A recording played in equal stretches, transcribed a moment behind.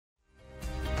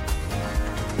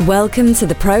Welcome to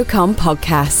the ProCom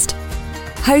podcast,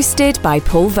 hosted by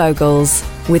Paul Vogels,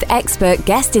 with expert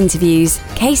guest interviews,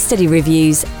 case study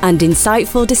reviews, and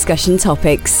insightful discussion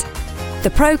topics.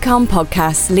 The ProCom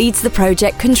podcast leads the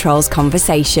project controls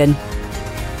conversation.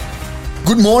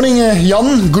 Good morning,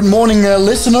 Jan. Good morning,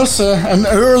 listeners. An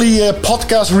early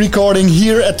podcast recording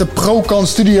here at the ProCon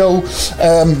studio,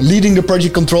 leading the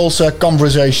project controls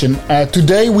conversation.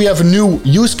 Today we have a new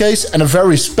use case and a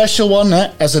very special one.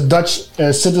 As a Dutch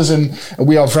citizen,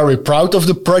 we are very proud of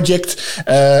the project.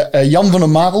 Jan van der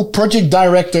Marel, project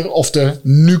director of the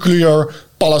nuclear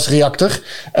Pallas reactor.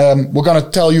 We're going to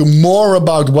tell you more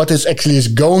about what this actually is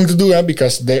going to do,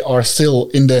 because they are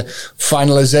still in the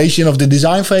finalization of the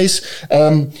design phase.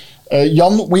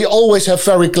 Jan, we always have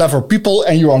very clever people,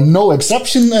 and you are no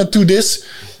exception to this.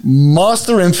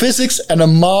 Master in physics and a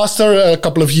master a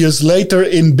couple of years later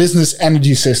in business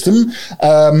energy system.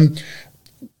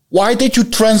 Why did you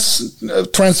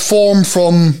transform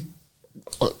from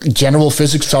general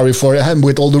physics, with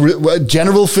all the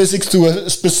general physics, to a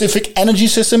specific energy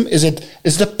system? Is it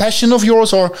a passion of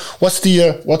yours, or what's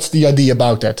the idea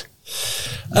about that?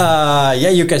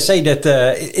 You can say that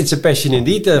it's a passion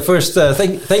indeed. First,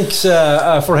 thanks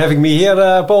for having me here,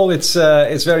 Paul. It's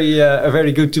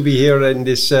very good to be here in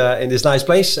this nice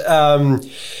place.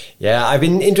 I've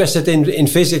been interested in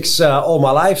physics all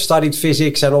my life. Studied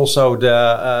physics and also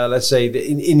the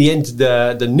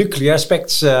nuclear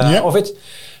aspects of it.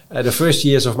 The first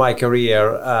years of my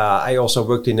career, I also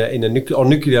worked on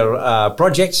nuclear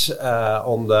projects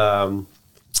on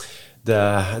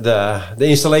the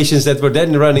installations that were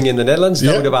then running in the Netherlands,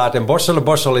 Dodewaard and Borselen.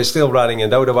 Borselen is still running, and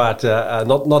Dodewaard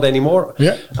not anymore.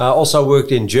 Also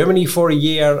worked in Germany for a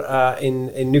year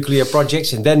in nuclear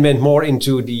projects, and then went more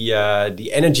into the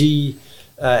energy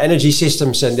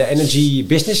systems and the energy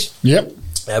business.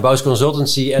 Both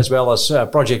consultancy as well as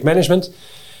project management.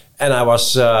 And I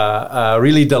was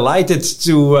really delighted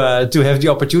to have the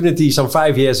opportunity some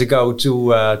 5 years ago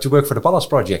to work for the Pallas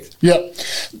project.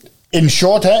 In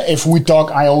short, if we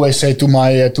talk, I always say to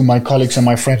my colleagues and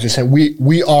my friends, they say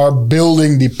we are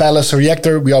building the Pallas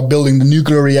reactor. We are building the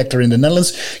nuclear reactor in the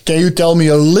Netherlands. Can you tell me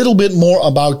a little bit more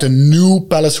about the new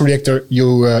Pallas reactor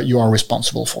you are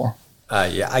responsible for?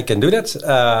 I can do that.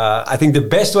 I think the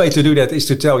best way to do that is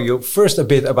to tell you first a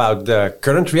bit about the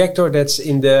current reactor that's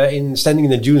standing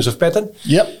in the dunes of Petten.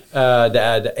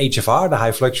 The HFR, the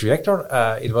high flux reactor.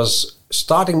 It was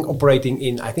starting operating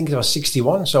in, I think it was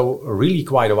 61, so really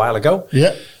quite a while ago.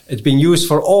 It's been used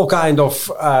for all kind of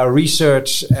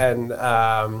research and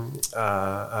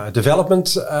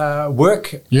development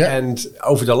work. And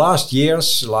over the last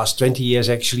 20 years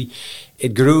actually,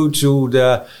 it grew to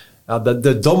the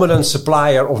dominant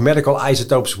supplier of medical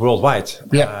isotopes worldwide.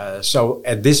 So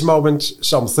at this moment,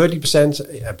 some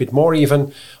 30%, a bit more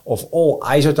even, of all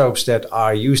isotopes that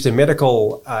are used in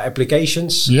medical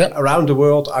applications around the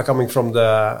world are coming from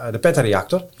the Petten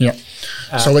reactor.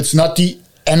 So it's not the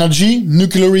energy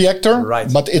nuclear reactor,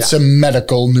 but it's a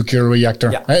medical nuclear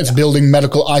reactor. It's building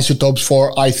medical isotopes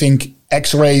for, I think,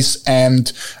 X-rays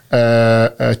and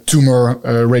tumor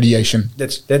radiation.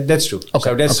 That's true.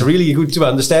 So that's really good to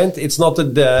understand. It's not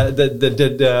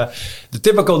the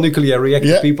typical nuclear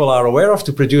reactor people are aware of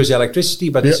to produce electricity,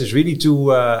 but this is really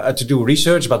to do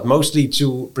research, but mostly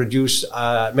to produce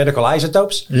medical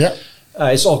isotopes.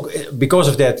 It's all because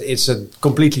of that. It's a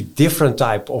completely different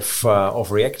type of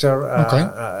reactor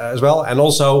as well, and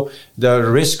also the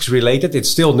risks related. It's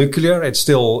still nuclear. It's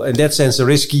still, in that sense, a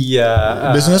risky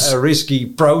business, a risky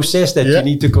process that you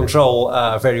need to control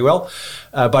very well.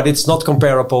 But it's not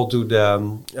comparable to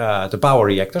the power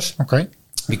reactors.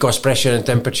 Because pressure and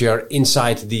temperature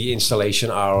inside the installation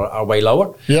are way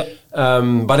lower.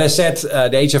 But as said,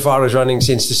 the HFR is running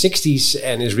since the 60s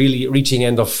and is really reaching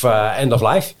end of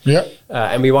life.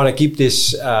 And we want to keep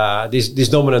this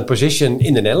dominant position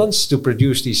in the Netherlands to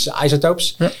produce these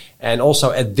isotopes. And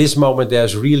also at this moment,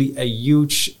 there's really a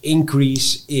huge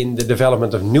increase in the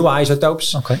development of new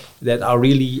isotopes that are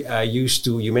really used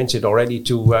to, you mentioned already,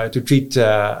 to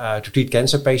treat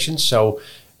cancer patients. So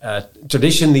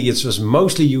traditionally, it was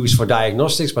mostly used for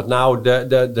diagnostics, but now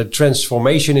the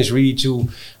transformation is really to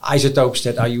isotopes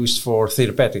that are used for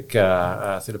therapeutic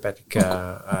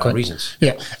reasons.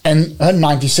 And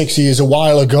 1960 is a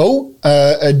while ago.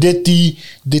 Did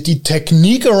the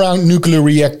technique around nuclear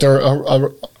reactor,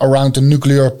 around the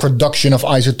nuclear production of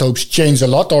isotopes, change a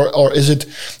lot, or is it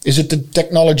the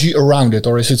technology around it,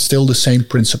 or is it still the same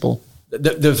principle?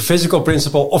 The physical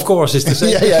principle, of course, is the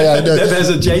same. That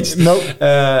hasn't changed. No,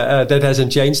 that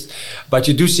hasn't changed. But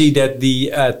you do see that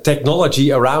the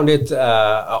technology around it,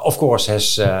 of course,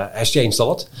 has changed a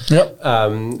lot. Yep.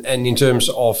 And in terms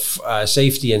of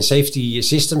safety and safety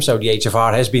systems, so the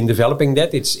HFR has been developing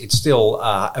that. It's still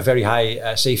a very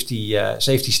high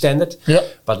safety standard.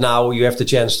 Yep. But now you have the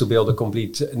chance to build a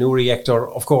complete new reactor.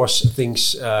 Of course,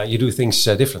 you do things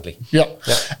differently. Yeah.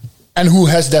 And who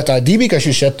has that idea? Because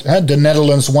you said the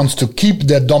Netherlands wants to keep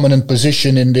that dominant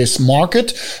position in this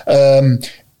market.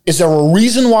 Is there a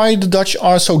reason why the Dutch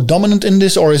are so dominant in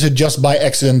this, or is it just by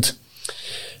accident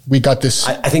we got this?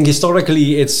 I think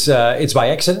historically it's by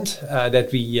accident that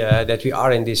we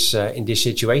are in this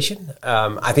situation.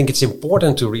 I think it's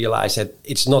important to realize that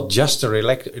it's not just a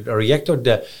reactor.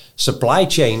 The supply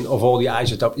chain of all the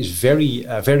isotopes is very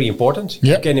very important.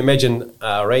 Yeah. You can imagine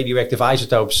radioactive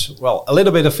isotopes. Well, a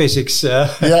little bit of physics.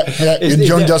 You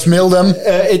don't just mill them.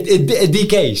 It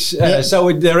decays.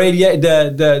 So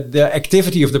the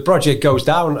activity of the project goes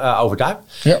down over time,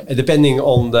 depending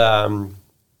on the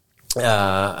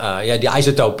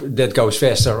isotope that goes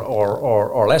faster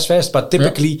or less fast. But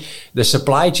typically the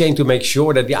supply chain to make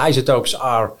sure that the isotopes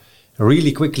are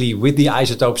really quickly with the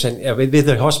isotopes and with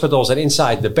the hospitals and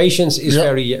inside the patients is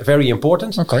very, very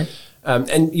important. Okay.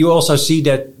 And you also see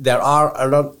that there are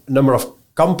a number of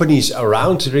companies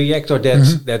around the reactor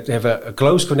that have a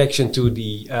close connection to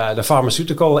the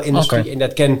pharmaceutical industry and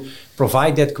that can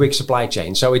provide that quick supply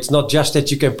chain. So it's not just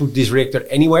that you can put this reactor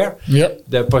anywhere.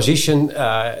 The position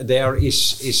there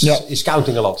is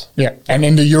counting a lot. And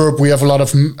in Europe we have a lot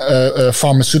of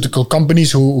pharmaceutical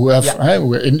companies who have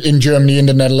in Germany, in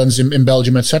the Netherlands, in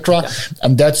Belgium, etc.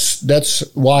 And that's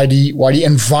why the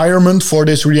environment for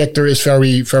this reactor is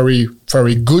very, very,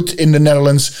 very good in the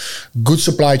Netherlands. Good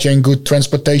supply chain, good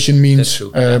transportation means,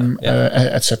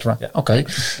 etc. Okay,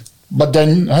 but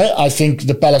then I think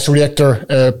the Pallas reactor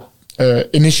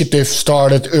initiative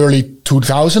started early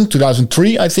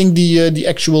 2003. I think the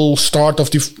actual start of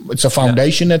it's a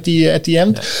foundation at the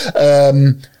end.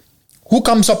 Who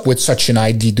comes up with such an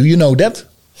idea? Do you know that?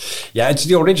 Yeah, it's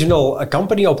the original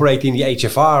company operating the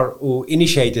HFR who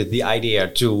initiated the idea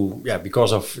to,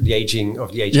 because of the aging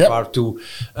of the HFR,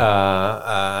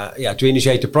 to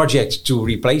initiate the project to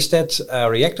replace that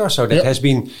reactor. So that has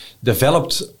been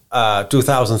developed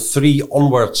 2003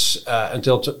 onwards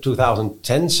until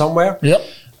 2010 somewhere.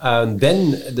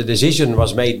 Then the decision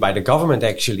was made by the government,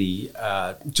 actually,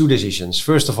 two decisions.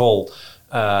 First of all,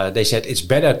 they said it's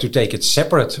better to take it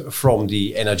separate from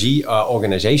the NRG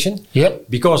organization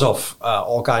because of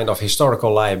all kind of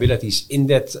historical liabilities in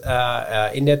that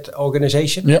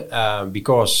organization.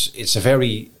 Because it's a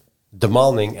very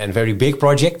demanding and very big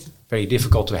project, very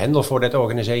difficult to handle for that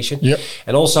organization.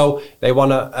 And also they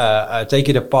want to take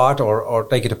it apart or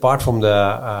take it apart from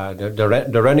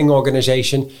the running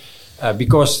organization.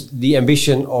 Because the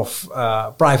ambition of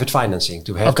private financing,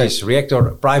 to have this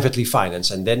reactor privately financed,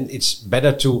 and then it's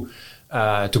better to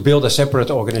build a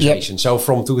separate organization. So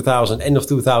from end of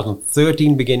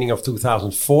 2013, beginning of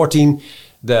 2014,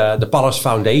 the Pallas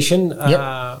Foundation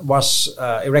was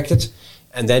erected.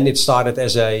 And then it started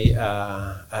as a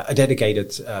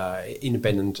dedicated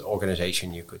independent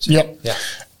organization, you could say.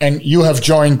 And you have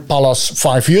joined Pallas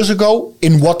 5 years ago.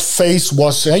 In what phase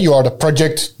was you are the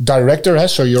project director,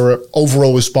 so you're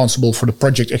overall responsible for the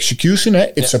project execution.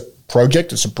 It's a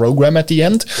project, it's a program at the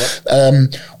end.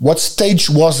 What stage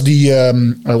was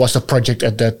the project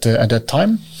at that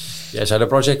time? So the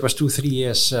project was 2-3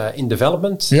 years in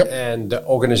development, and the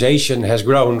organization has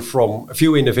grown from a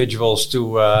few individuals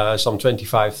to some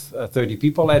 25-30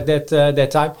 people at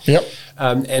that time.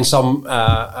 And some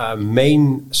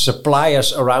main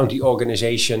suppliers around the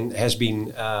organization have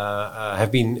been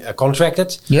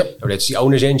contracted. So that's the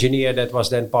owner's engineer that was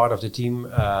then part of the team,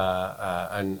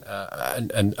 and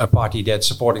a party that's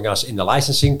supporting us in the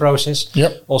licensing process.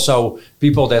 Also,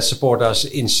 people that support us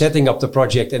in setting up the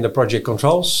project and the project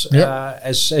controls.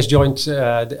 As joint,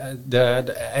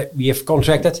 we have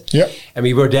contracted, and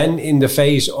we were then in the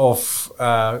phase of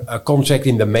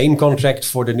contracting the main contract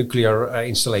for the nuclear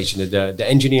installation, the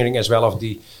engineering as well as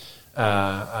the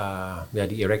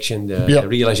erection, the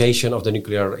realization of the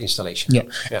nuclear installation.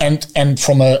 And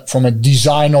from a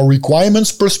design or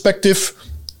requirements perspective,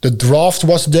 the draft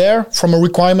was there from a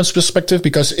requirements perspective,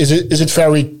 because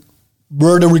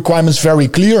were the requirements very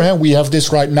clear? We have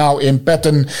this right now in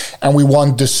patent, and we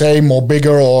want the same or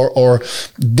bigger or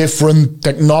different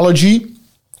technology,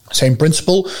 same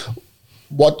principle.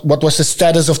 What was the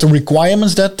status of the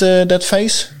requirements that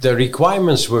phase? The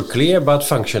requirements were clear but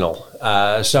functional.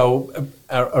 So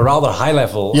a rather high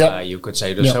level, you could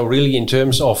say. So really in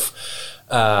terms of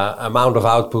amount of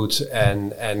output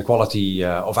and quality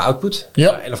of output.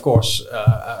 And of course,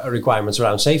 requirements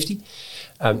around safety.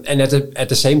 And at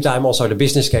the same time, also the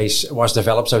business case was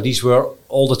developed. So these were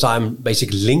all the time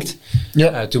basically linked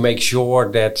to make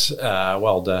sure that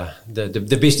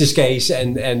the business case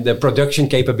and the production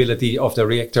capability of the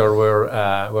reactor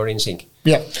were in sync.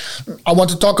 Yeah, I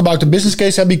want to talk about the business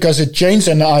case because it changed,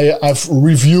 and I've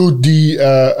reviewed the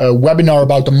webinar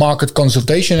about the market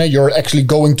consultation. You're actually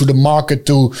going to the market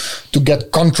to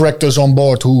get contractors on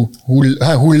board who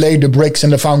lay the bricks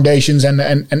and the foundations, and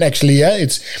actually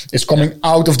it's coming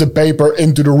out of the paper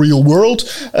into the real world.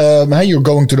 You're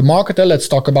going to the market. Let's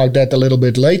talk about that a little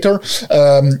bit later.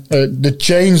 The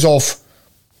change of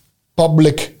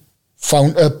private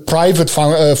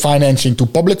financing to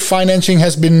public financing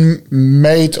has been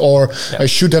made, or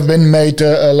should have been made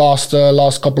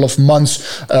last couple of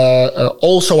months.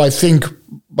 Also, I think,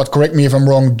 but correct me if I'm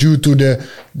wrong, due to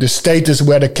the status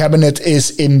where the cabinet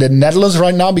is in the Netherlands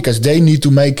right now, because they need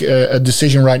to make a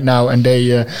decision right now, and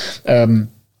they.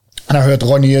 And I heard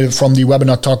Ronnie from the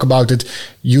webinar talk about it.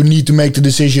 You need to make the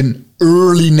decision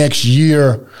early next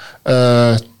year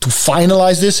to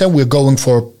finalize this, and we're going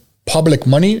for public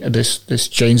money. This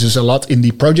changes a lot in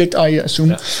the project, I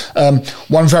assume.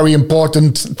 One very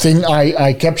important thing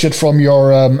I captured from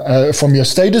your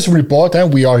status report,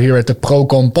 we are here at the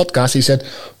Procon podcast, he said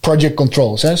project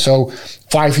controls. So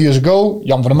 5 years ago,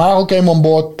 Jan van der Marel came on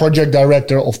board, project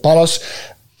director of Pallas.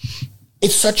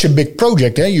 It's such a big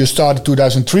project. You started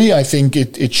 2003. I think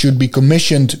it should be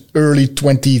commissioned early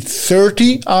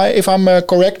 2030, if I'm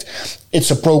correct. It's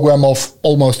a program of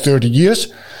almost 30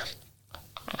 years.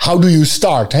 How do you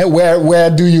start?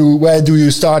 Where do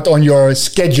you start on your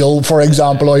schedule, for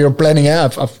example, or your planning?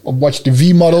 I've watched the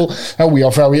V model. We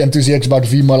are very enthusiastic about the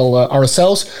V model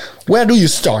ourselves. Where do you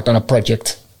start on a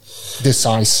project this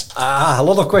size? A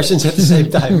lot of questions at the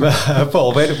same time,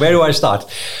 Paul. Where do I start?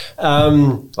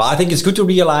 Well, I think it's good to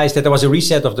realize that there was a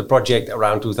reset of the project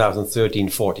around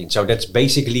 2013-14. So that's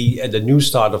basically the new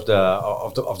start of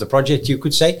the project, you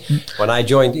could say. When I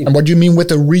joined, and what do you mean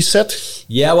with a reset?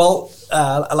 Yeah, well,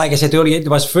 like I said earlier, it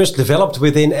was first developed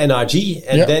within NRG,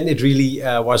 and then it really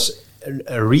was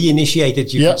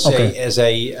reinitiated, you could say, as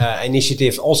a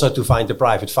initiative also to find the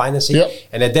private financing.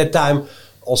 And at that time,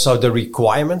 also the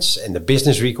requirements and the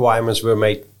business requirements were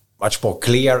made much more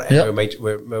clear, and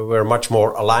were much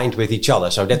more aligned with each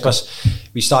other. So that was,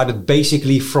 we started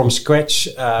basically from scratch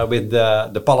with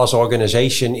the Pallas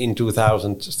organization in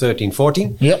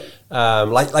 2013-14.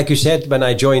 Like you said, when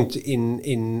I joined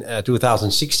in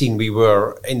 2016, we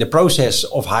were in the process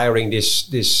of hiring this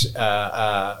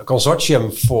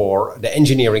consortium for the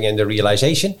engineering and the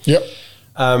realization.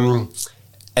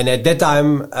 And at that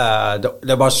time,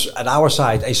 there was at our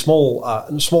side a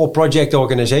small project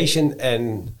organization,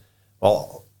 and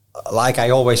well, like I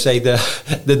always say,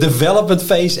 the development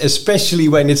phase, especially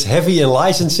when it's heavy in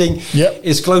licensing,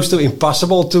 is close to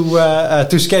impossible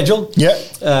to schedule.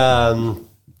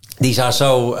 These are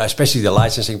so, especially the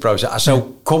licensing process, are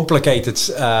so complicated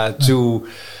to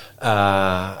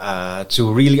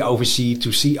really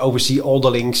oversee all the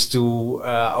links, to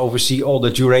oversee all the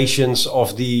durations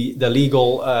of the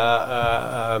legal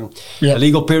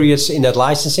legal periods in that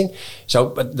licensing. So,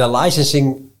 but the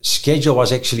licensing schedule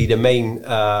was actually the main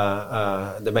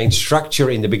structure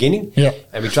in the beginning.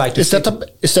 And we tried to. Is that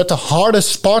the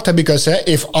hardest part? Because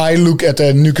if I look at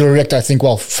a nuclear reactor, I think,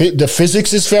 well, the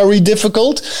physics is very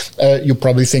difficult. You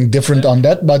probably think different on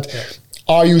that, but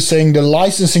are you saying the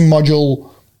licensing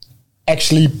module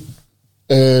actually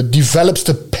develops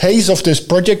the pace of this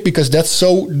project because that's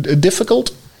so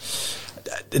difficult?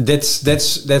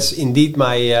 That's indeed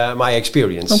my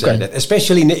experience.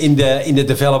 Especially in the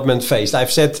development phase.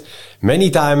 I've said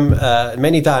many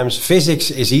times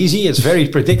physics is easy. It's very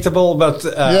predictable, but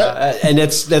and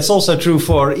that's also true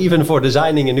for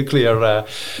designing a nuclear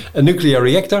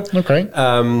reactor.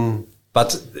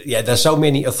 But there's so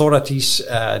many authorities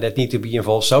that need to be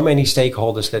involved, so many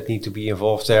stakeholders that need to be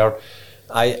involved there.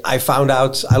 I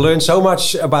learned so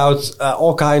much about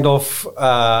all kind of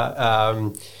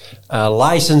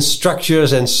license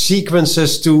structures and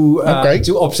sequences to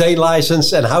obtain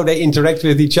license and how they interact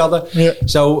with each other.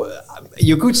 So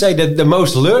you could say that the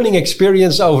most learning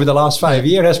experience over the last 5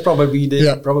 years has probably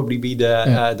be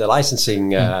the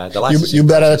licensing. You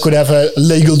better could have a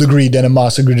legal degree than a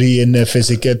master degree in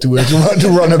physics to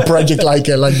run a project like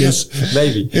this.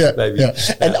 Maybe.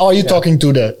 And are you talking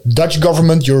to the Dutch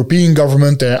government, European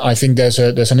government? I think there's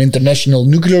an international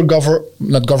nuclear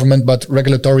not government but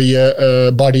regulatory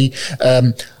body.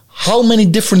 How many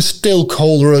different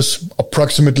stakeholders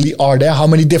approximately are there? How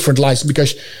many different licenses?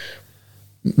 Because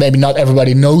maybe not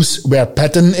everybody knows where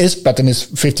Petten is. Petten is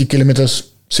 50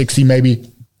 kilometers, 60 maybe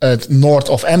north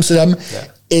of Amsterdam. Yeah.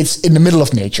 It's in the middle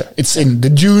of nature. It's in the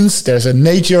dunes. There's a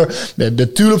nature. The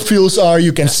tulip fields are.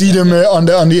 You can see them on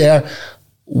the air.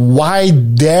 Why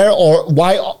there, or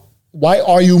why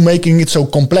are you making it so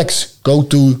complex? Go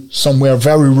to somewhere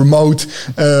very remote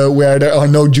where there are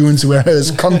no dunes, where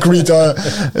there's concrete.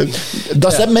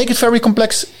 Does that make it very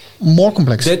complex? More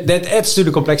complex. That adds to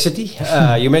the complexity.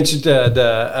 You mentioned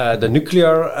the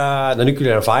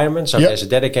nuclear environment. So there's a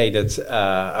dedicated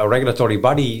regulatory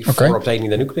body for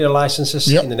obtaining the nuclear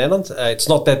licenses in the Netherlands. It's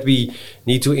not that we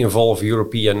need to involve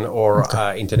European or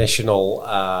international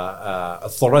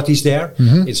authorities there.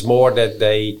 Mm-hmm. It's more that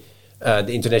the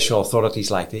international authorities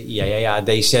like the IAEA,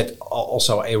 they set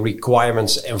also a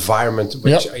requirements environment,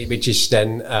 which is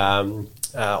then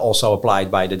also applied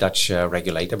by the Dutch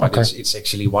regulator, but it's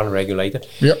actually one regulator.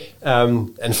 Yep.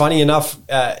 And funny enough,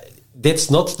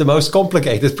 that's not the most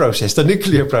complicated process, the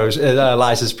nuclear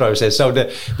license process. So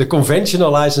the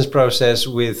conventional license process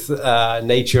with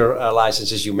nature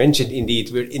licenses you mentioned, indeed,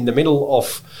 we're in the middle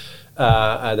of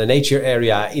the nature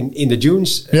area in the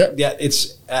dunes.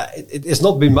 It has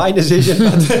not been my decision,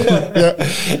 but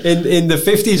in the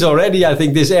 50s already, I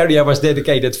think this area was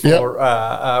dedicated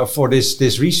for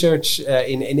this research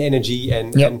in energy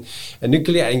and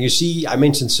nuclear. And you see, I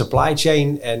mentioned supply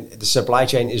chain, and the supply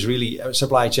chain is really a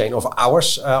supply chain of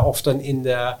ours, often in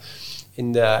the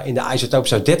isotope.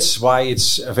 So that's why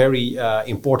it's very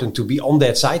important to be on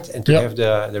that site and to have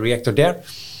the reactor there.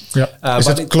 Yeah. Is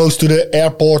it close to the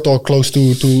airport or close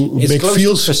to big close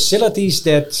fields? To facilities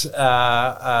that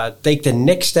take the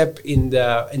next step in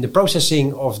the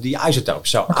processing of the isotope.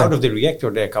 So out of the reactor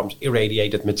there comes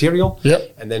irradiated material,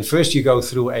 and then first you go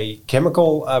through a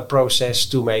chemical process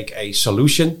to make a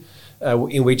solution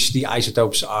in which the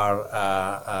isotopes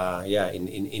are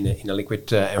in a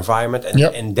liquid environment,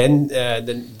 and then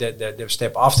the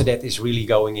step after that is really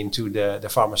going into the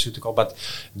pharmaceutical. But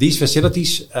these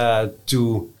facilities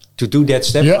to do that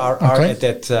step are at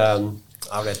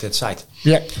that site.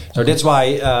 Yeah. So that's why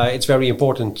it's very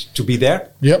important to be there.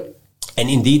 Yep. And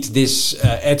indeed, this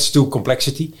adds to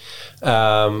complexity.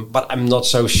 But I'm not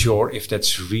so sure if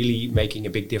that's really making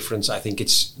a big difference. I think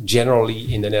it's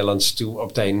generally in the Netherlands to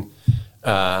obtain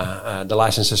the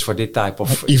licenses for this type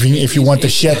of. Even if you want a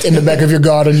shed in the back of your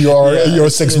garden, you're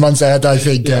 6 months ahead, I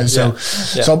think.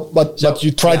 But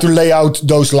you try to lay out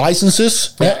those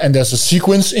licenses, and there's a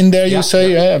sequence in there. You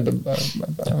say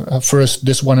first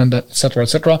this one and that, etc.,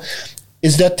 etc.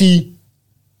 Is that the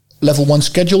level 1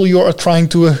 schedule you are trying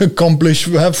to accomplish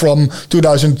from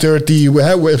 2030,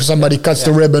 if somebody cuts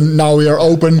the ribbon, now we are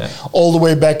open all the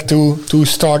way back to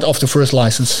start of the first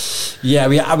license? Yeah,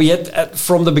 we had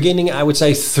from the beginning, I would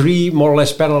say 3 more or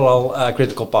less parallel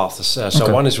critical paths.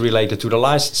 One is related to the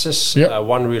licenses,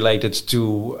 one related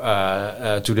to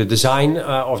the design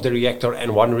of the reactor,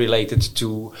 and one related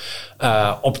to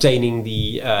obtaining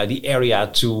the area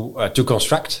to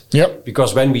construct. Yep.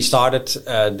 Because when we started,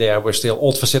 there were still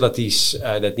old facilities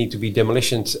that need to be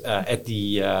demolished at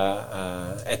the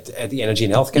Energy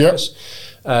and Health Campus.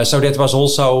 So that was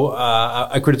also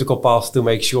a critical path to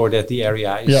make sure that the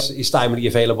area is timely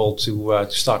available to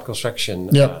start construction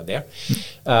there.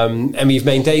 And we've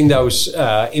maintained those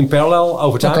in parallel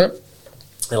over time. Okay.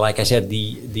 And like I said,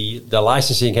 the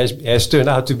licensing has turned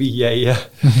out to be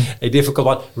a difficult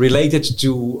one related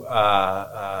to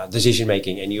decision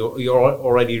making. And you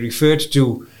already referred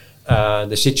to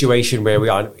the situation where we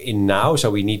are in now. So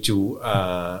we need to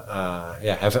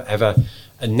have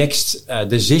a next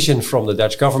decision from the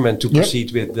Dutch government to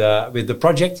proceed with the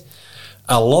project.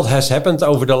 A lot has happened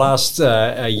over the last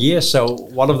year. So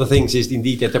one of the things is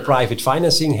indeed that the private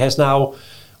financing has now.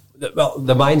 Well,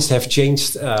 the minds have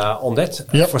changed on that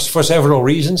for several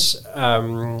reasons.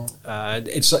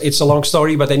 It's a long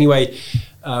story, but anyway,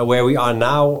 where we are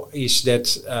now is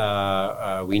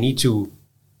that we need to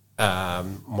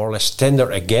more or less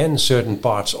tender again certain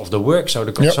parts of the work. So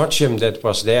the consortium that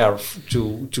was there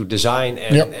to design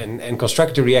and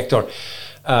construct the reactor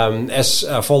has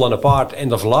fallen apart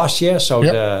end of last year. So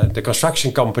the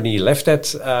construction company left that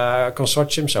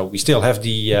consortium. So we still have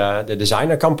the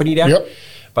designer company there. Yep.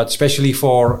 But especially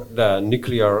for the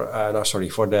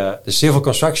for the civil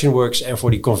construction works and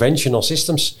for the conventional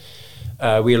systems,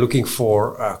 we are looking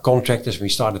for contractors. We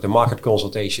started a market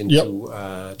consultation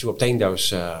to obtain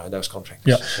those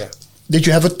contractors. Yeah. Did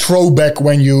you have a throwback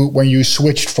when you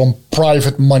switched from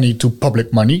private money to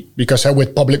public money? Because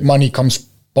with public money comes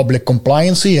public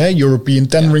compliancy, European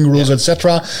tendering rules,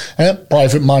 etc.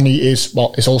 Private money is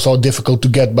also difficult to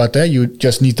get, but you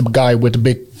just need the guy with the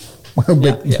big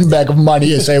bag of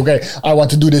money and say, okay, I want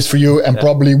to do this for you, and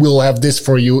probably we'll have this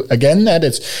for you again. And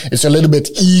it's a little bit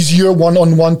easier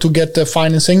one-on-one to get the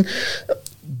financing.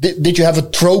 Did you have a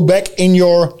throwback in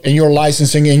your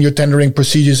licensing, in your tendering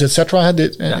procedures, etc.?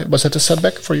 Was that a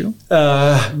setback for you?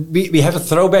 We have a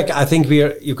throwback. I think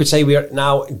you could say we are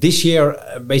now this year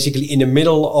basically in the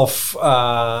middle of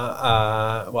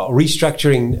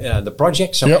restructuring the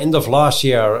project. So end of last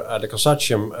year, the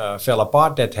consortium fell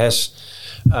apart. That has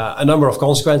a number of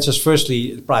consequences.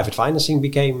 Firstly, private financing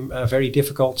became very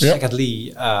difficult.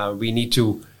 Secondly, we need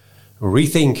to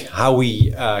rethink how we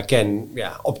can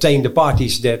obtain the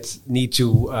parties that need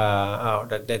to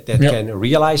can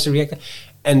realize the reactor,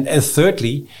 and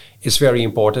thirdly, it's very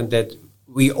important that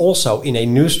we also in a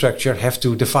new structure have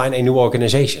to define a new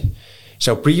organization.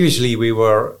 So previously we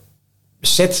were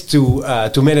set to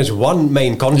manage one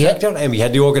main contractor, and we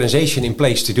had the organization in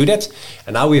place to do that.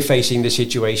 And now we're facing the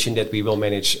situation that we will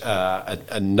manage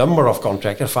a number of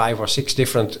contractors, 5 or 6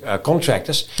 different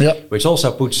contractors, which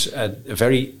also puts a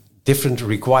very different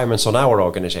requirements on our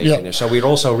organization. So we're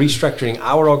also restructuring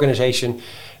our organization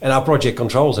and our project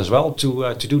controls as well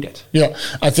to do that. Yeah,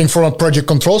 I think from a project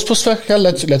controls perspective,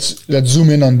 let's zoom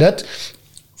in on that.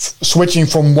 Switching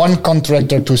from one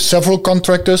contractor to several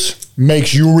contractors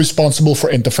makes you responsible for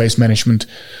interface management.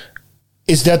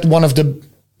 Is that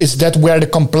where the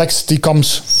complexity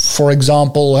comes, for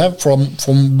example,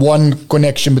 from one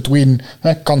connection between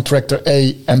contractor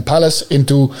A and Palace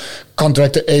into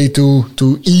contractor A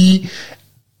to E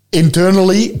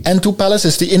internally and to Palace?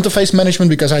 Is the interface management?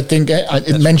 Because I think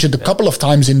it mentioned a couple of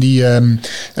times in the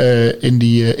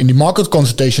market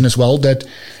consultation as well that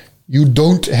you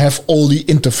don't have all the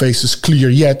interfaces clear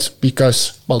yet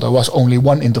because, there was only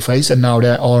one interface and now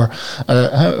there are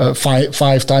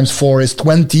 5 times 4 is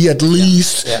 20 at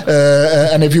least.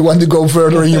 And if you want to go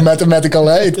further in your mathematical,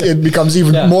 it becomes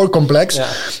even more complex.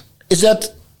 Is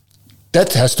that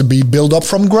has to be built up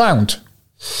from ground?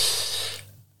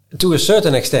 To a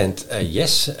certain extent,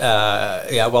 yes.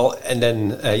 And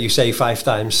then you say 5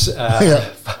 times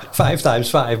 5 times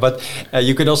 5, but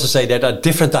you could also say that a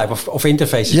different type of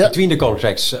interfaces between the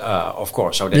contracts, of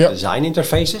course. So the design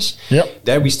interfaces.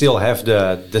 There we still have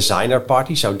the designer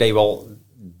party, so they will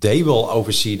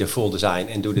oversee the full design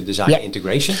and do the design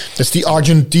integration. That's the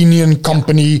Argentinian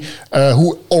company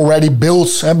who already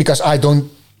builds, because I don't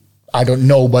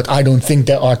know, but I don't think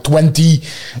there are 20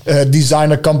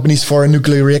 designer companies for a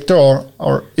nuclear reactor,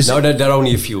 or is no, there are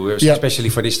only a few, especially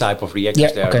for this type of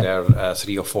reactors. There are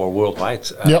 3 or 4 worldwide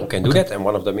who can do that, and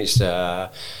one of them is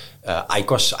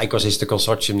ICOS. ICOS is the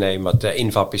consortium name, but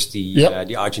INVAP is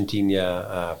the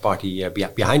Argentina party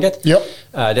behind it.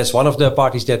 That's one of the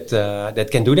parties that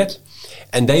can do that,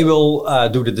 and they will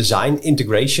do the design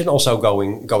integration also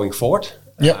going forward.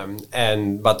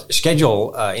 But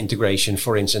schedule integration,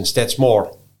 for instance, that's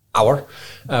more our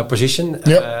position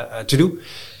to do.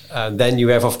 Then you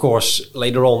have, of course,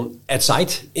 later on at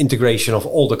site integration of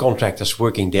all the contractors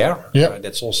working there.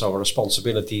 That's also a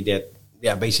responsibility that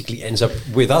basically ends up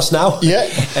with us now.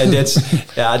 And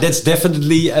that's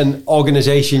definitely an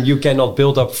organization you cannot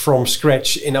build up from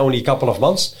scratch in only a couple of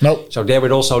months. So there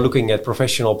we're also looking at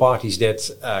professional parties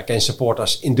that can support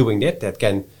us in doing that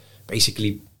can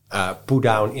basically put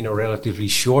down in a relatively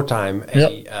short time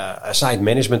a site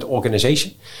management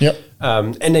organization.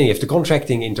 And then you have the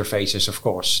contracting interfaces, of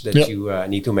course, that you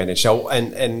need to manage. So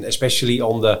and especially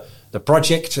on the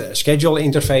project schedule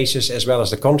interfaces as well as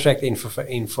the contract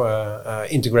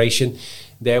integration,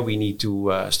 there we need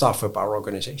to staff up our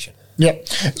organization.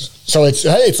 So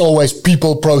it's always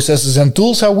people, processes, and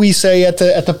tools, how we say at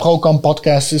the ProCon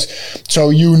podcast. So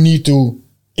you need to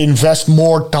invest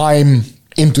more time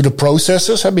into the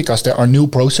processes, because there are new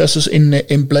processes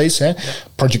in place,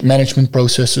 project management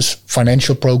processes,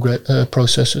 financial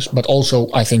processes, but also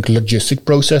I think logistic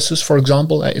processes. For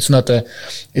example, it's not a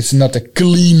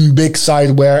clean big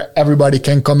site where everybody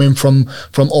can come in from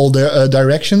all the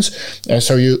directions.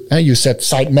 So you said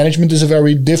site management is a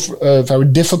very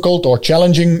difficult or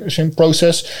challenging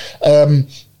process.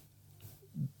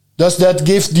 Does that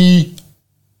give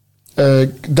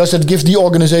the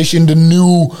organization the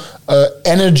new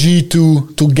energy to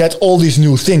get all these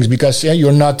new things? Because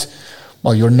you're not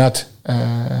in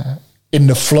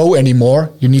the flow anymore.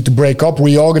 You need to break up,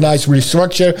 reorganize,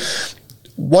 restructure.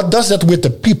 What does that with the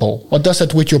people? What does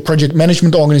that with your project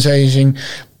management organization?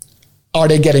 Are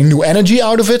they getting new energy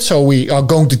out of it? So we are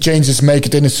going to change this, make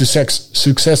it in a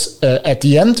success at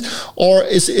the end, or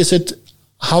is it?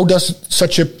 How does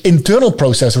such an internal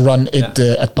process run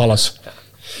at Palace?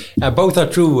 Both are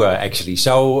true, actually.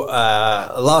 So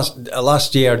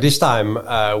last year, this time,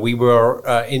 we were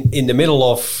in the middle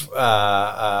of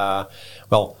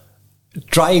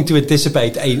trying to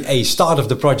anticipate a start of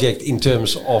the project in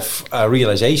terms of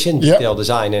realization, detail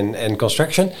design, and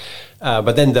construction.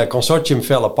 But then the consortium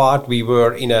fell apart. We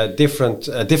were in a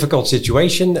difficult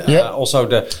situation. Also,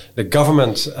 the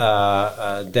government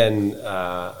then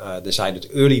decided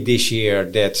early this year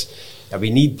that we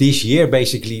need this year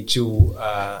basically to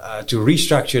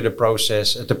restructure the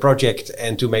process, the project,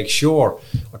 and to make sure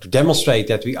or to demonstrate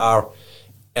that we are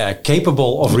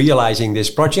capable of realizing this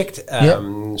project.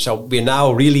 So we're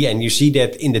now really, and you see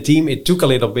that in the team, it took a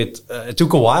little bit, it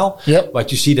took a while,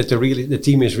 but you see that the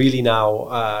team is really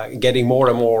now getting more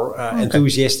and more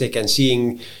enthusiastic and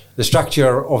seeing the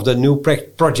structure of the new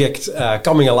project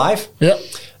coming alive. The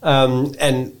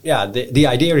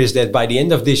idea is that by the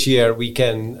end of this year, we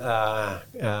can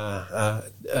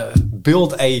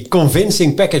build a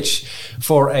convincing package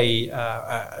for a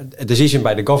decision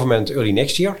by the government early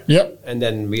next year. And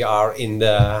then we are in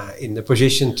the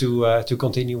position to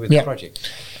continue with the project.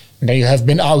 Now you have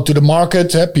been out to the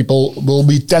market. People will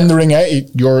be tendering.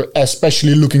 You're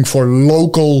especially looking for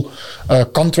local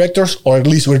contractors, or at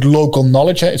least with local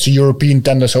knowledge. It's a European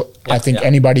tender, so I think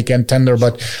anybody can tender.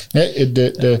 But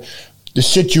the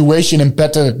situation in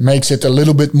Petten makes it a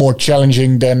little bit more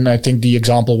challenging than I think the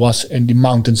example was in the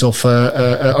mountains of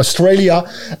Australia.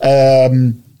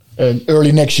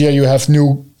 Early next year, you have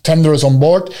new tenders on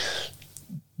board.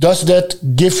 Does that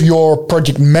give your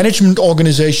project management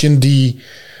organization the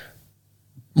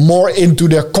more into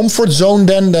their comfort zone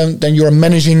than you're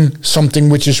managing something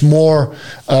which is more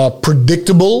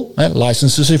predictable?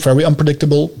 Licenses are very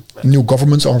unpredictable. New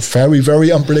governments are very, very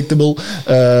unpredictable.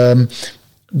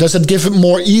 Does it give it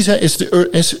more ease? Is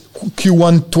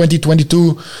Q1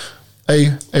 2022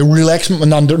 a relaxing,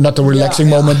 not a relaxing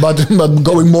moment, but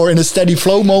going more in a steady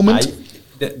flow moment?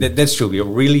 That's true. We're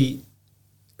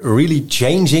really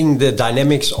changing the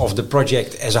dynamics of the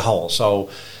project as a whole. So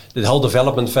the whole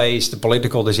development phase, the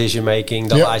political decision making,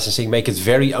 the licensing make it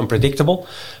very unpredictable.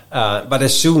 But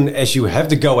as soon as you have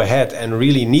to go ahead and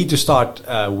really need to start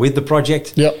with the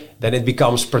project, then it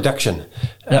becomes production.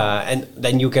 And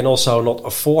then you can also not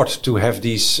afford to have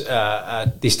these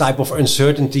type of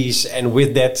uncertainties, and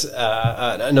with that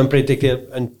an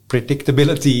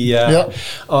unpredictability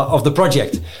of the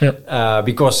project.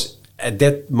 Because at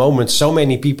that moment, so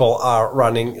many people are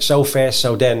running so fast.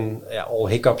 So then all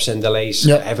hiccups and delays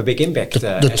have a big impact.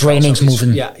 The training's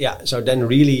moving. So then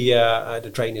really the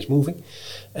train is moving.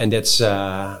 And that's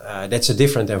a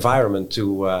different environment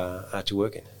to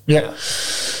work in.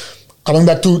 Coming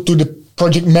back to the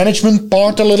project management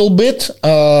part a little bit.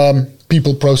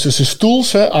 People, processes,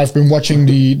 tools. I've been watching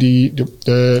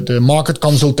the market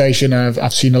consultation.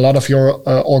 I've seen a lot of your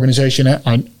organization.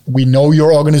 We know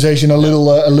your organization a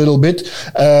little bit.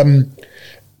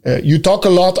 You talk a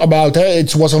lot about.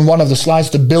 It was on one of the slides.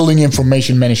 The building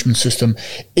information management system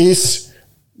is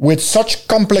with such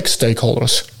complex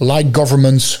stakeholders like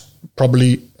governments,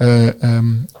 probably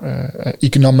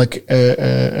economic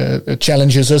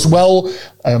challenges as well,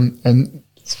 and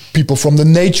people from the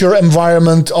nature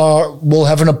environment will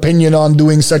have an opinion on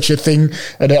doing such a thing.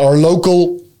 There are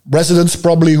local residents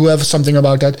probably who have something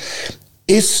about that.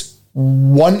 Is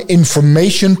one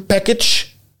information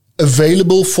package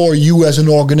available for you as an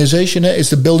organization? Is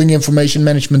the building information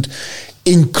management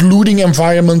including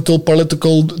environmental,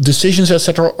 political decisions,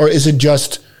 etc., or is it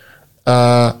just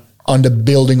on the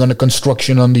building, on the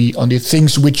construction, on the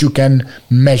things which you can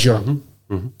measure?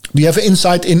 Do you have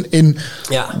insight in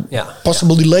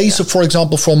possible delays, for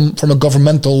example, from a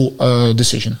governmental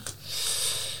decision?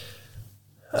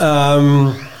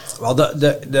 Well,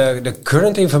 the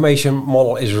current information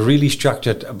model is really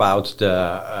structured about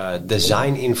the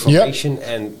design information,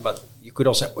 but you could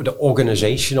also the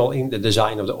the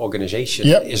design of the organization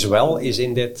as well is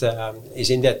in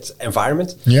that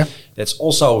environment. That's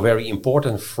also very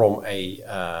important from a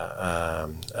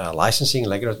licensing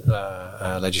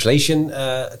legislation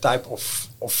type of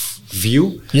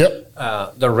view.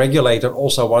 The regulator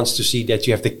also wants to see that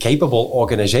you have the capable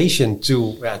organization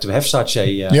to have such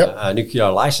a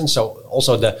nuclear license. So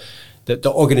also the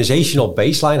organizational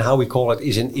baseline, how we call it,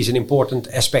 is an important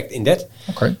aspect in that.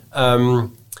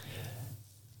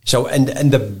 So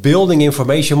and the building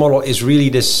information model is really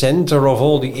the center of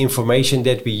all the information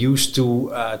that we use to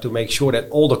make sure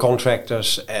that all the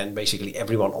contractors and basically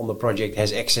everyone on the project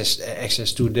has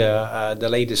access to the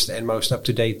latest and most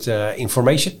up-to-date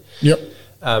information.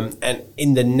 And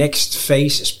in the next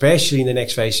phase, especially in the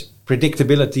next phase,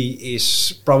 predictability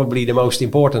is probably the most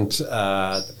important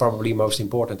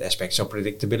aspect. So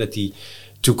predictability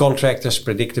to contractors,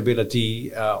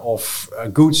 predictability of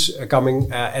goods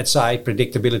coming at site,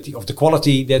 predictability of the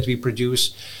quality that we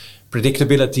produce,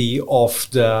 predictability of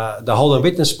the hold and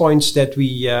witness points that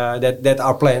we that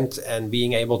are planned, and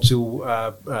being able to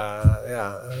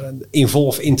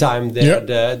involve in time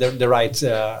the right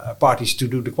parties to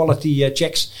do the quality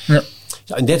checks. Yeah.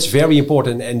 And that's very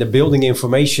important. And the building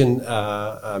information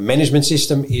management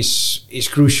system is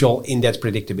crucial in that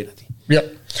predictability. Yeah.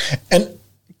 And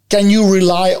can you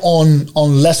rely on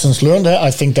lessons learned?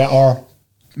 I think there are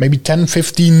maybe 10,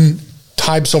 15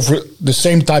 types of the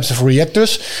same types of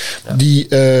reactors. Yeah.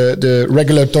 The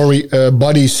regulatory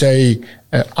bodies say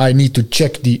I need to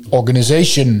check the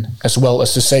organization as well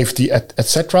as the safety,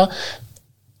 etc.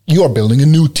 You are building a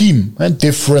new team,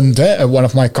 different. One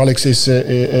of my colleagues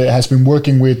has been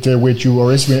working with you,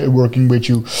 or is working with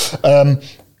you.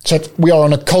 Said we are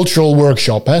on a cultural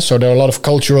workshop, so there are a lot of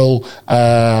cultural,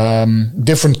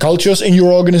 different cultures in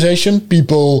your organization.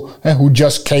 People who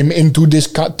just came into this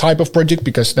type of project,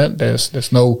 because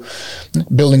there's no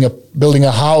building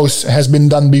a house has been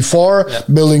done before. Yeah.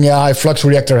 Building a high flux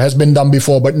reactor has been done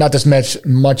before, but not as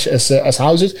much as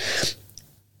houses.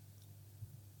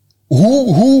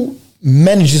 Who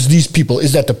manages these people?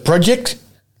 Is that the project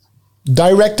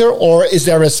director, or is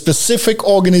there a specific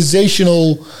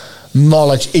organizational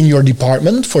knowledge in your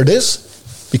department for this?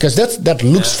 Because that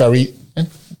looks very,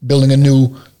 building a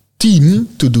new team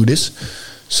to do this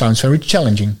sounds very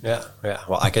challenging. Yeah.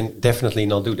 Well, I can definitely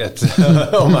not do that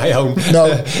on my own.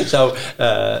 No. So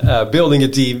building a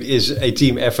team is a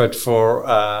team effort for,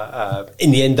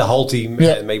 in the end, the whole team.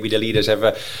 Yeah. And maybe the leaders have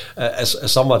a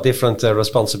somewhat different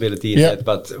responsibility in that.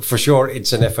 But for sure,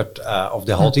 it's an effort of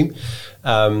the whole team.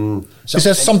 Is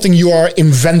that something you are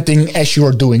inventing as you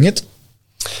are doing it?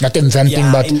 Not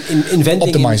inventing, but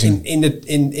inventing, optimizing.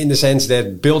 In the sense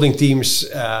that building teams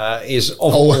is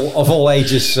of all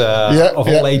ages,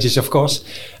 all ages, of course.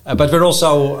 But we're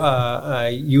also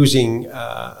using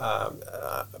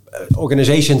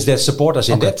organizations that support us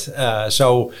in that.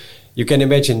 So you can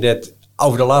imagine that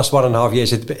over the last 1.5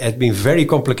 years, it had been very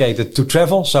complicated to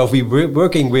travel. So we were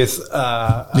working with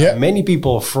many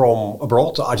people from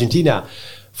abroad, Argentina,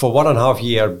 for 1.5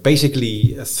 years,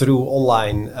 basically through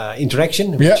online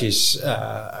interaction, which is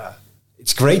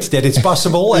it's great that it's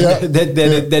possible and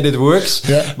that it works.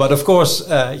 Yeah. But of course,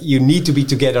 you need to be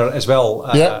together as well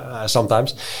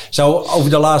sometimes. So over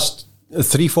the last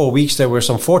 3-4 weeks, there were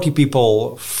some 40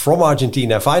 people from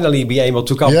Argentina finally be able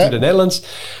to come to the Netherlands.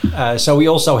 So we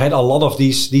also had a lot of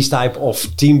these type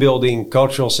of team building,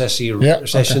 cultural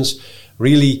sessions,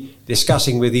 really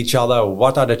discussing with each other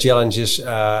what are the challenges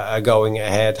going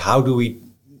ahead, how do we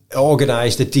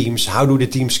organize the teams, how do the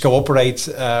teams cooperate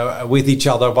with each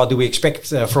other, what do we expect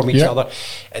from each other,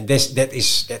 and that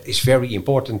is very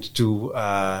important to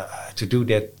do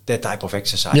that type of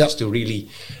exercise, to really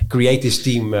create this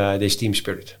team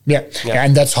spirit.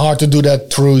 And that's hard to do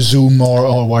that through Zoom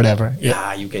or whatever.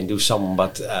 You can do some,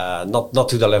 but not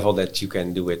to the level that you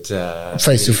can do it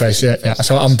face to face.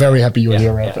 So I'm very happy you're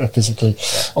here physically.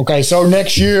 Okay, so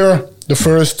next year the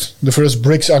first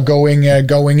bricks are going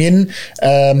in.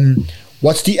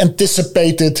 What's the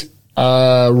anticipated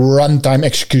runtime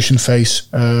execution phase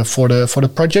for the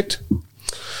project?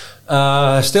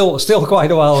 Still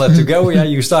quite a while to go.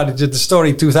 You started the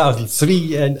story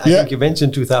 2003, and I think you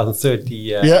mentioned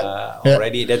 2030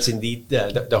 already. That's indeed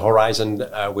the horizon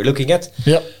we're looking at.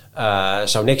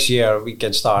 So next year we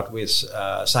can start with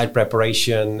site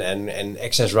preparation and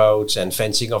access roads and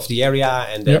fencing of the area,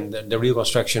 and then the real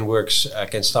construction works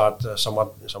can start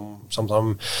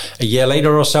sometime a year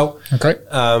later or so. Okay.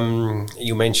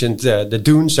 You mentioned the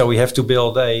dune, so we have to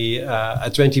build a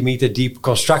 20-meter deep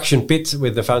construction pit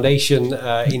with the foundation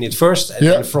in it first, and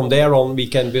then from there on we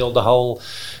can build the whole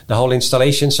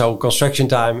installation. So construction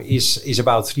time is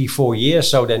about 3-4 years.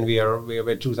 So then we're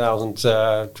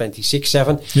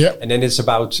 2026-7. And then it's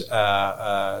about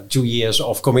 2 years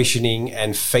of commissioning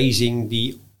and phasing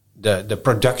the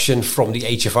production from the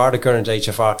HFR, the current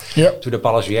HFR, to the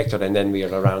Pallas reactor, and then we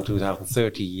are around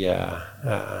 2030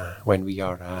 when we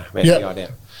are there.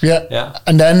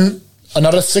 And then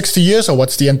another 60 years, or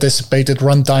what's the anticipated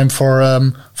runtime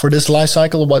for this life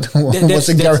cycle? That's what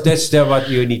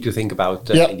you need to think about.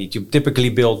 Indeed, you typically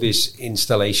build these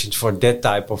installations for that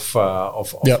type of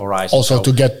horizon. Also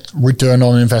to get return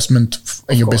on investment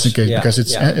in your business case, because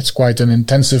it's quite an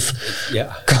intensive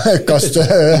cost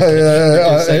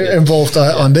involved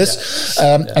on this.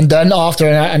 And then after,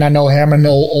 and I know Herman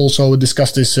also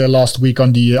discussed this last week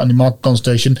on the market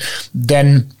consultation,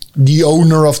 then the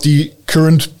owner of the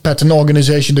current pattern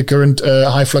organization, the current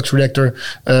high flux reactor,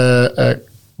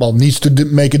 needs to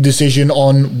make a decision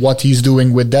on what he's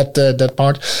doing with that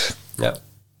part. Yeah.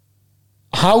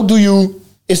 How do you?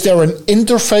 Is there an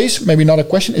interface? Maybe not a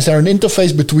question. Is there an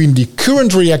interface between the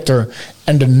current reactor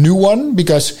and the new one?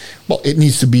 Because it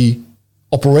needs to be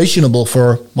operational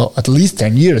for at least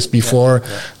 10 years before,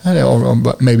 or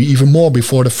maybe even more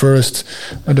before the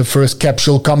first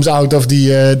capsule comes out of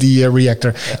the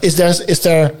reactor. Yeah.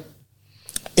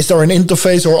 Is there an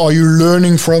interface, or are you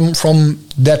learning from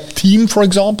that team, for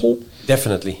example?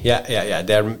 Definitely, yeah.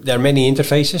 There are many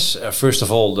interfaces. First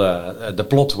of all, the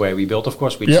plot where we built, of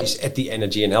course, which is at the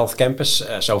Energy and Health campus,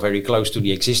 so very close to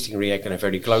the existing reactor and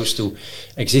very close to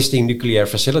existing nuclear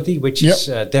facility, which is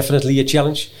definitely a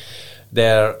challenge.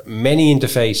 There are many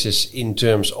interfaces in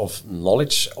terms of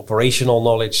knowledge, operational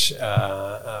knowledge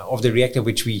of the reactor,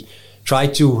 which we try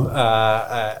to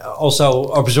also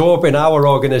absorb in our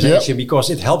organization because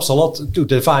it helps a lot to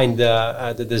define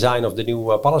the design of the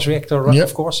new Pallas reactor,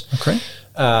 of course. Okay.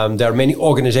 There are many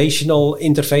organizational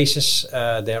interfaces.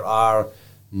 There are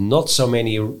not so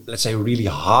many, let's say, really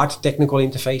hard technical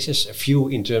interfaces. A few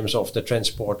in terms of the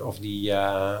transport of the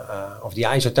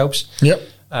isotopes. Yep.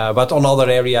 But on other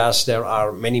areas, there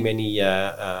are many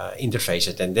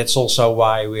interfaces. And that's also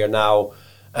why we are now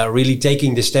really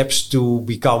taking the steps to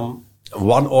become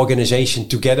one organization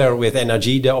together with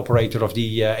NRG, the operator of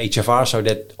the HFR, so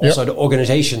that also the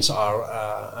organizations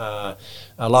are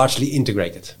largely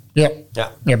integrated. Yeah,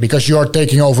 because you are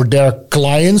taking over their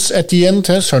clients at the end,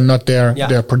 so not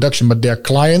their production, but their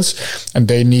clients, and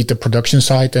they need the production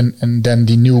site, and then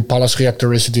the new Pallas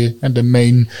reactor is the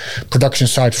main production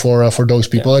site for those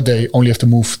people. Yeah. They only have to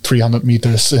move 300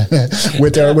 meters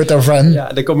with their friend.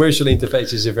 Yeah, the commercial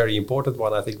interface is a very important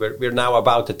one. I think we're now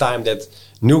about the time that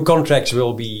new contracts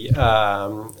will be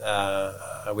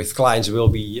with clients will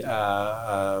be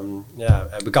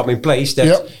become in place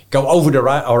that go over the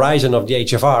horizon of the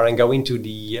HFR and go into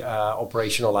the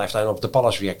operational lifetime of the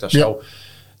Pallas reactor. So,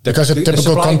 because a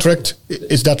typical contract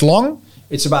is that long?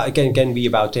 It's about can be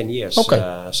about 10 years. Okay.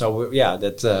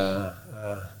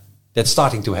 That's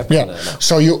starting to happen. Yeah.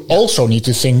 So you also need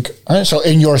to think. So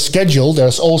in your schedule,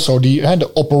 there's also the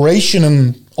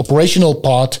operational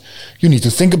part you need to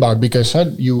think about, because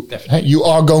you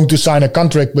are going to sign a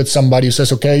contract with somebody who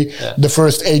says, okay, the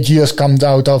first 8 years comes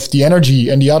out of the Energy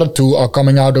and the other 2 are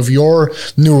coming out of your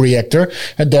new reactor.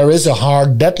 And there is a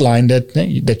hard deadline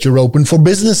that you're open for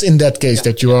business in that case,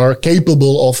 that you are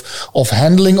capable of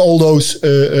handling all those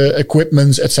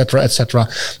equipments, etc., etc.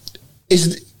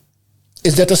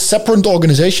 Is that a separate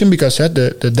organization? Because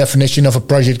the definition of a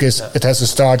project is it has a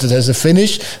start, it has a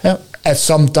finish. At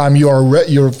some time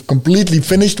you're completely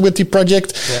finished with the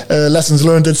project, lessons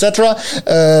learned, etc.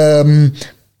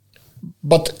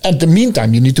 But at the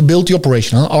meantime, you need to build the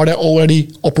operational. Are there already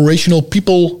operational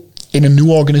people in a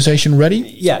new organization ready?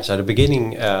 Yeah, so the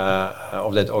beginning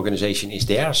of that organization is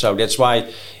there. So that's why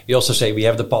we also say we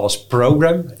have the Pallas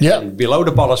program. Yeah. And below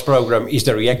the Pallas program is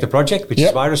the reactor project, which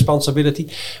is my responsibility.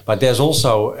 But there's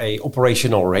also a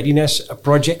operational readiness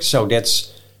project. So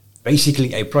that's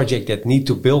basically a project that need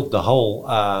to build the whole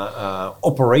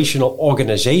operational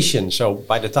organization. So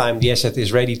by the time the asset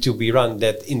is ready to be run,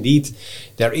 that indeed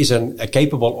there is a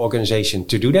capable organization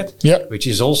to do that, which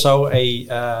is also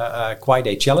quite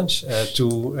a challenge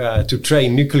to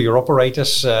train nuclear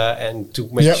operators and to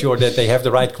make sure that they have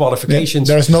the right qualifications.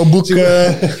 There's no book.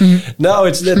 No,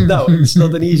 it's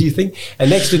not an easy thing.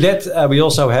 And next to that, we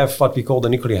also have what we call the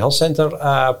Nuclear Health Center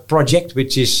project,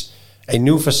 which is a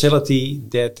new facility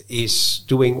that is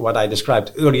doing what I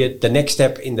described earlier, the next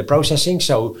step in the processing.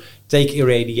 So take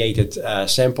irradiated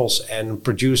samples and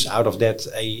produce out of that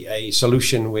a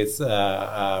solution with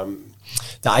the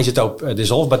isotope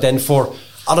dissolved, but then for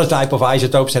other type of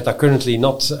isotopes that are currently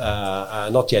not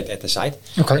yet at the site.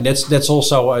 Okay. And that's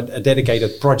also a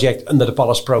dedicated project under the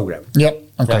Pallas program. Yeah.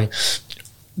 Okay. Yeah.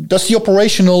 Does the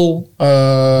operational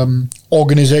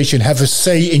organization have a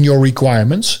say in your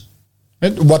requirements?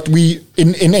 What we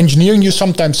in engineering, you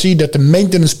sometimes see that the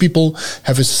maintenance people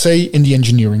have a say in the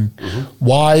engineering. Mm-hmm.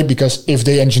 Why? Because if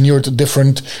they engineer it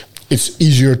different, it's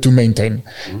easier to maintain.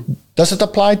 Mm-hmm. Does it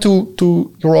apply to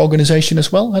your organization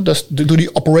as well? Do the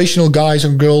operational guys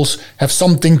and girls have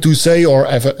something to say, or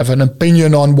have an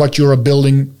opinion on what you're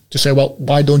building? To say, well,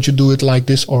 why don't you do it like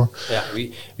this? Or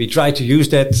we try to use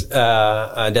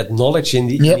that knowledge in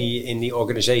the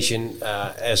organization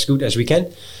as good as we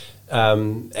can,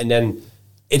 and then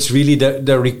it's really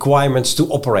the requirements to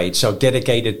operate. So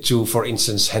dedicated to, for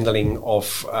instance, handling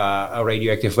of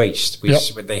radioactive waste,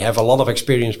 which they have a lot of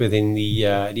experience within the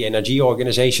NRG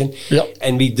organization. Yep.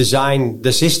 And we design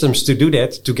the systems to do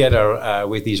that together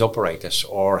with these operators,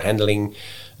 or handling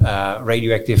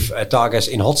radioactive targets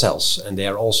in hot cells. And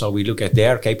there also we look at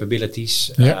their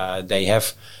capabilities. They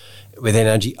have, with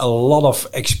NRG, a lot of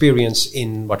experience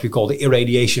in what we call the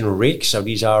irradiation rig. So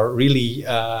these are really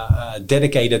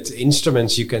dedicated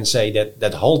instruments, you can say,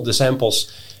 that hold the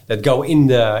samples that go in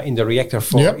the reactor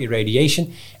for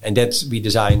irradiation, and that we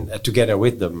design together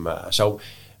with them.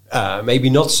 Maybe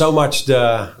not so much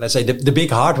the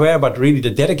big hardware, but really the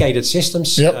dedicated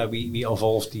systems. We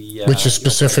involve the which is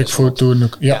specific for to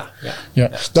nuclear.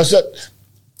 Does that?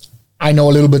 I know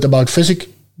a little bit about physics.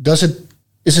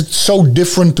 Is it so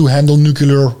different to handle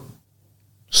nuclear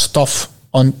stuff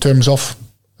on terms of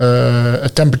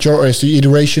a temperature, or is the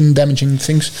iteration damaging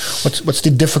things? What's the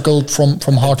difficult from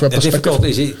hardware perspective? The difficult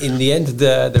is in the end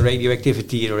the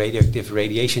radioactivity, the radioactive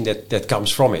radiation that comes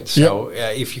from it. So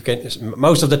if you can,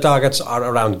 most of the targets are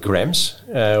around grams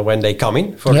when they come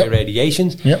in for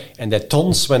irradiation, and they're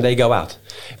tons when they go out,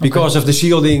 because of the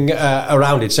shielding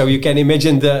around it. So you can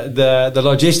imagine the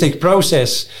logistic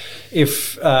process.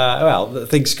 If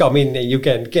things come in, you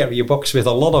can carry a box with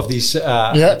a lot of these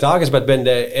targets, but when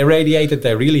they're irradiated,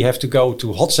 they really have to go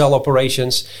to hot cell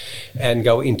operations and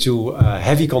go into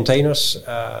heavy containers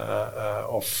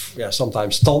of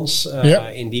sometimes tons.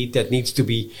 Indeed, that needs to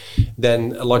be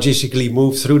then logistically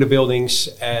moved through the buildings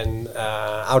and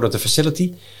out of the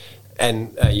facility.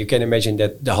 And you can imagine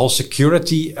that the whole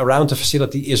security around the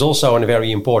facility is also a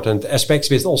very important aspect,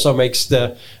 which also makes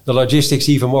the logistics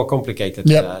even more complicated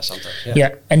sometimes.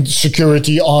 And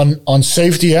security on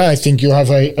safety. I think you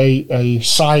have a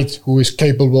site who is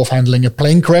capable of handling a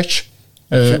plane crash.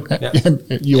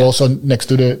 You also next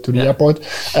to the airport,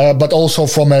 but also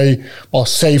from a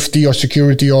safety or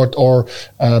security or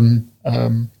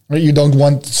you don't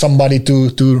want somebody to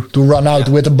run out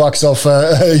with a box of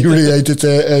irradiated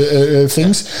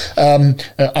things.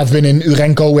 I've been in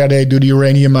Urenco where they do the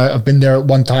uranium. I've been there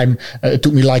one time. It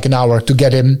took me like an hour to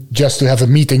get in just to have a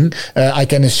meeting. I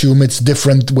can assume it's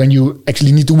different when you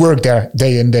actually need to work there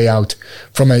day in, day out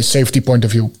from a safety point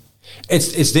of view.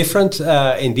 It's different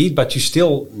indeed, but you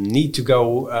still need to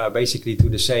go basically to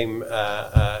the same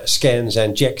scans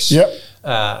and checks.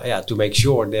 To make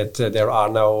sure that there are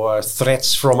no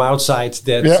threats from outside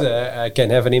that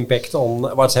can have an impact on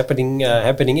what's happening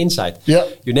inside.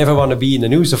 You never want to be in the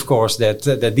news, of course, that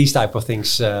these type of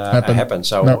things happen.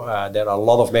 So there are a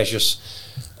lot of measures,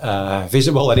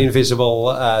 visible and invisible,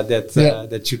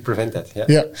 that should prevent that.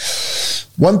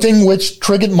 One thing which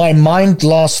triggered my mind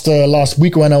last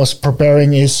week when I was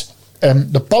preparing is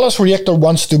the Pallas reactor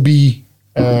wants to be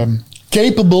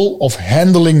capable of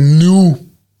handling new.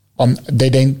 They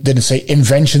didn't say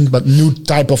inventions, but new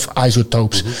type of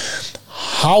isotopes.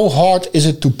 How hard is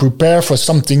it to prepare for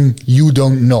something you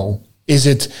don't know? Is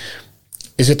the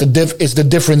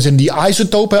difference in the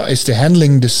isotope? Is the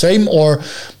handling the same, or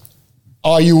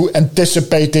are you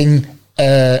anticipating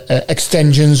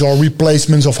extensions or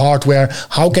replacements of hardware?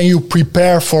 How can you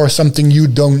prepare for something you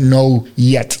don't know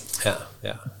yet?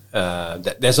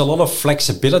 There's a lot of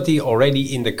flexibility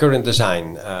already in the current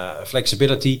design.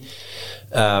 Flexibility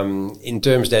in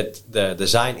terms that the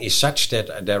design is such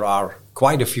that there are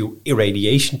quite a few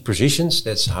irradiation positions.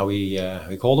 That's how we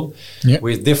call them,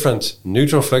 with different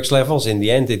neutron flux levels. In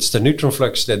the end, it's the neutron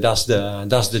flux that does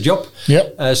the job,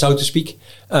 so to speak.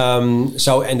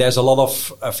 And there's a lot of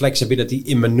flexibility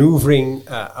in maneuvering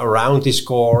around this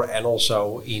core, and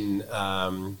also in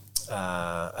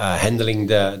handling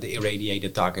the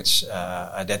irradiated targets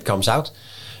that comes out.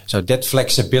 So that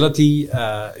flexibility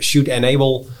should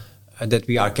enable that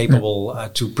we are capable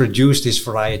to produce this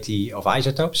variety of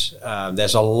isotopes.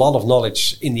 There's a lot of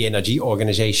knowledge in the NRG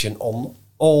organization on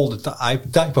all the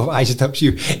type of isotopes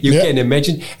you can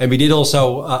imagine. And we did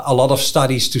also a lot of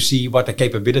studies to see what the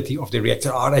capability of the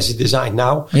reactor are as it's designed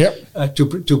now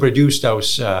to produce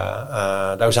those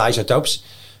isotopes.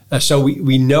 So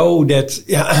we know that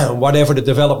whatever the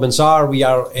developments are, we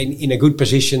are in a good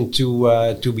position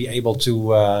to be able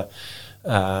to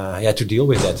deal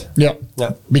with that.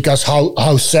 Because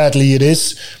how sadly it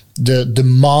is, the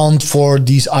demand for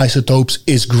these isotopes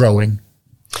is growing.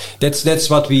 That's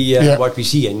what we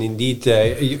see, and indeed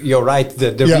you're right.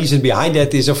 The reason behind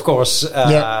that is of course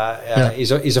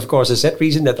is of course a sad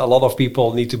reason that a lot of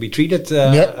people need to be treated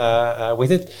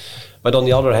with it. But on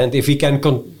the other hand, if we can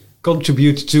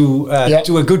contribute to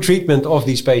a good treatment of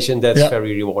these patients, that's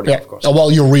very rewarding, of course.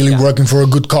 Well, you're really working for a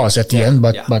good cause at the end,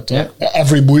 but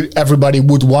everybody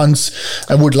would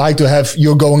would like to have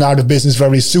you're going out of business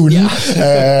very soon.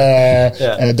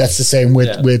 That's the same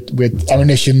with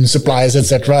ammunition suppliers,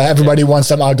 etc. Everybody wants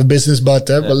them out of business, but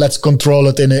let's control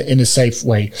it in a safe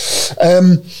way.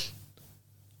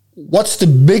 What's the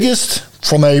biggest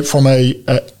from a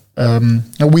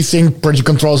We think project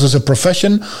controls is a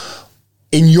profession.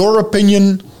 In your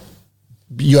opinion,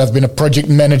 you have been a project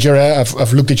manager.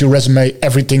 I've looked at your resume.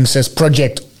 Everything says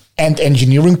project and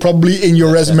engineering probably in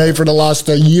your resume for the last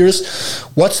years.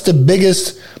 What's the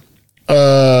biggest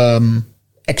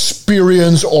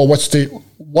experience, or what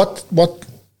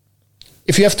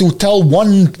if you have to tell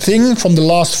one thing from the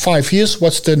last 5 years,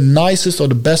 what's the nicest or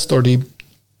the best or the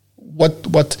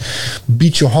what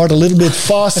beats your heart a little bit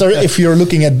faster if you're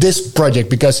looking at this project?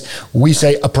 Because we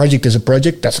say a project is a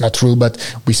project. That's not true, but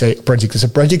we say a project is a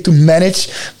project to manage.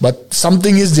 But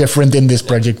something is different in this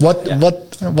project.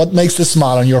 What makes the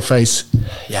smile on your face?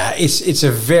 Yeah, it's a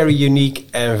very unique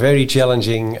and very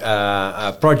challenging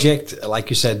project. Like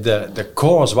you said, the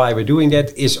cause why we're doing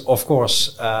that is, of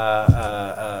course,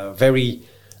 very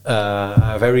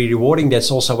rewarding.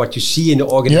 That's also what you see in the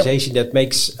organization that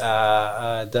makes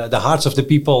the hearts of the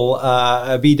people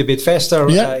beat a bit faster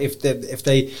if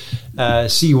they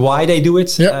see why they do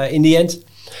it in the end.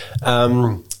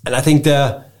 And I think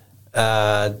the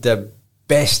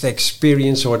best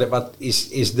experience, or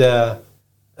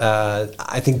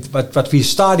I think what we're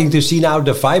starting to see now,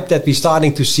 the vibe that we're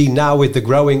starting to see now with the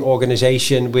growing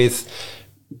organization, with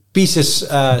pieces,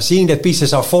 seeing that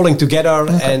pieces are falling together,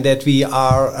 and that we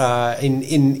are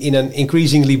in an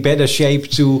increasingly better shape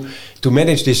to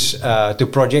manage this the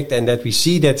project, and that we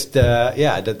see that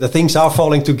the things are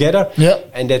falling together,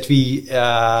 and that we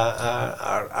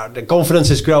the confidence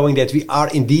is growing that we are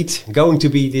indeed going to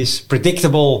be this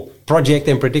predictable project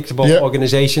and predictable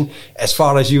organization as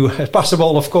far as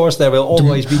possible. Of course, there will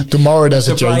always be tomorrow there's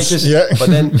surprises, a change. but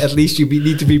then at least you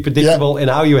need to be predictable in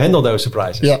how you handle those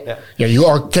surprises. You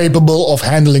are capable of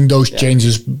handling those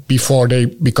changes before they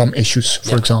become issues,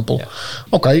 for example.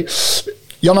 Okay.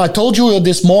 Jan, I told you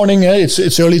this morning,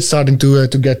 it's early, it's starting to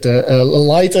get a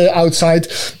light outside.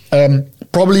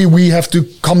 Probably we have to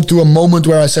come to a moment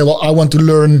where I say, well, I want to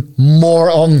learn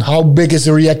more on how big is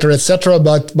the reactor, etc.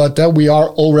 But we are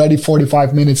already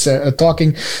 45 minutes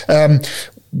talking.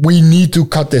 We need to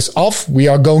cut this off. We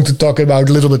are going to talk about it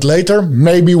a little bit later.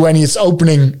 Maybe when it's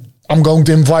opening, I'm going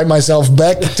to invite myself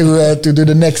back to do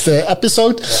the next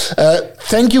episode.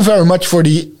 Thank you very much for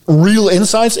the real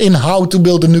insights in how to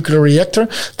build a nuclear reactor.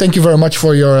 Thank you very much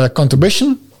for your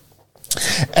contribution.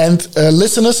 And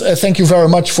listeners, thank you very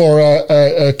much for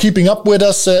keeping up with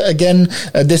us again.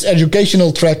 This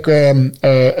educational track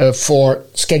for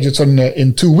scheduled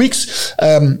in 2 weeks.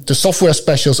 The software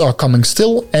specials are coming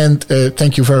still. And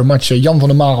thank you very much, Jan van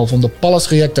der Marel from the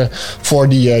Pallas Reactor, for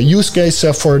the use case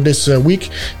for this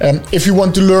week. If you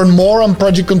want to learn more on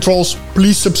project controls,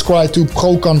 please subscribe to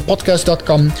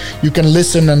proconpodcast.com. You can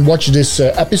listen and watch this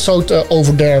episode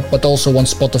over there, but also on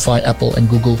Spotify, Apple, and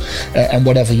Google, and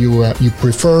whatever you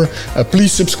prefer.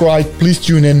 Please subscribe, please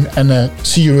tune in, and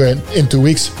see you in 2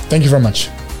 weeks. Thank you very much.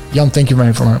 Jan, thank you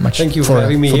very much. Thank you for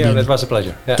having me here. That was a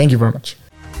pleasure. Thank you very much.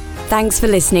 Thanks for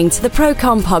listening to the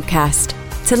Procon podcast.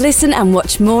 To listen and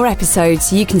watch more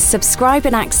episodes, you can subscribe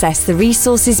and access the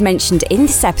resources mentioned in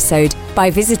this episode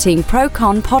by visiting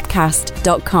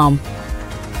proconpodcast.com.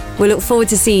 We look forward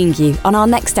to seeing you on our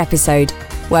next episode,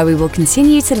 where we will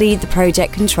continue to lead the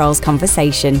project controls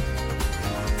conversation.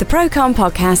 The Procon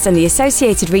podcast and the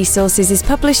associated resources is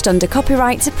published under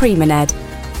copyright to Primomed.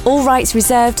 All rights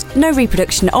reserved, no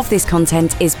reproduction of this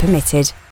content is permitted.